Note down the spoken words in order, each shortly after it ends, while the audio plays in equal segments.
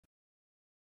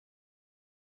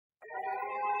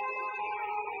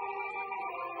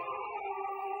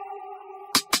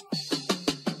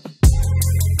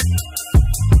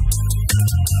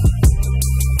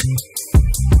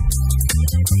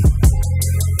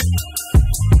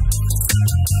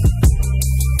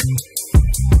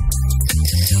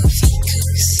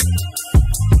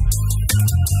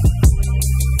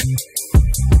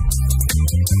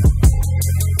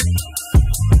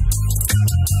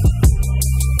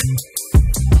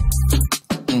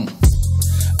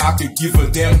I could give a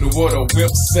damn to what a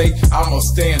wimp say. I'ma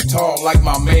stand tall like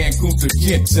my man Kunta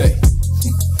Kinte.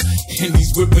 And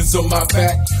these whippings on my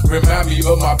back remind me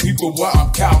of my people while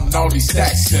I'm counting all these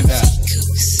stacks. And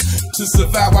to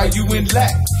survive while you in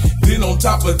lack. Then on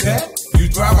top of that, you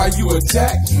drive while you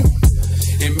attack.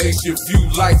 It makes you view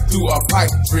life through a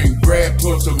pipe dream. Grab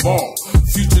for tomorrow,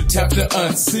 future chapter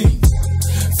unseen.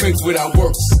 Faith without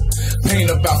works, pain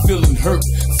about feeling hurt.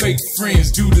 Fake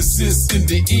friends do desist in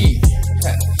the end.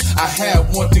 I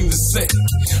have one thing to say,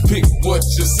 pick what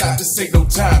you side, this ain't no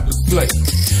time to play.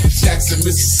 Jackson,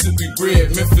 Mississippi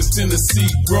bred, Memphis, Tennessee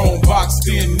grown, boxed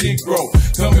in Negro,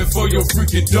 coming for your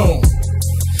freaking dome.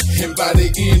 And by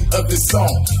the end of the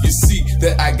song, you see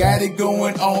that I got it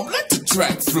going on. Let the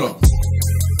track flow.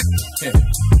 Yeah,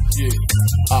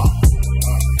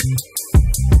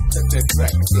 let that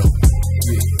track flow.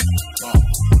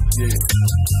 Yeah,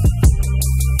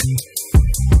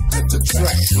 let the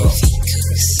track flow.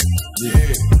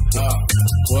 Yeah,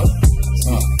 what?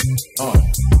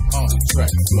 The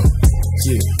track flow.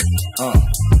 Yeah,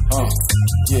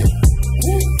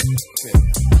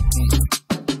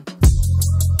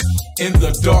 In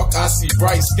the dark, I see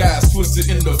bright skies, twisted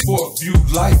in the fourth view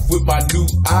life with my new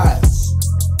eyes.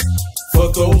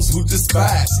 For those who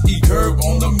despise, eat herb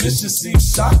on the mission, seem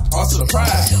shocked or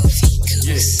surprised.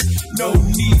 Yes, no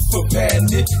need for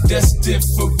panic, destined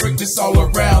for greatness all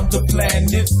around the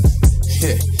planet.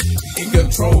 In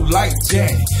control like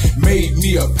Janet, made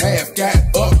me a path, got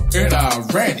up and I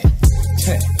ran it.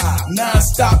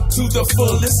 Non-stop to the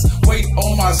fullest, weight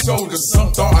on my shoulders, some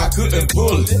thought I couldn't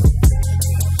pull it.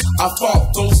 I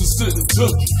fought those who stood and took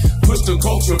it, pushed the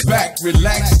culture back,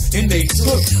 relaxed, and they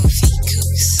took it.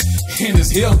 And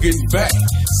it's hell getting back,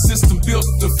 system built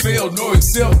to fail, no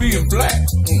excel being black.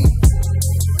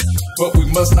 But we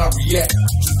must not react,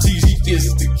 strategic is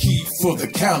the key for the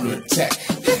counterattack.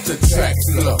 Let the track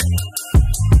flow.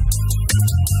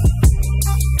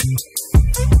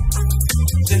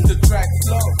 Let the track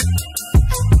flow.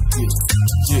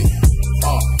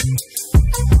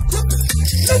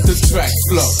 Let the track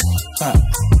flow.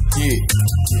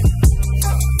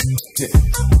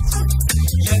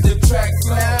 Let the track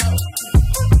flow.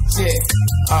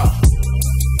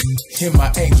 Hear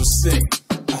my angels sing.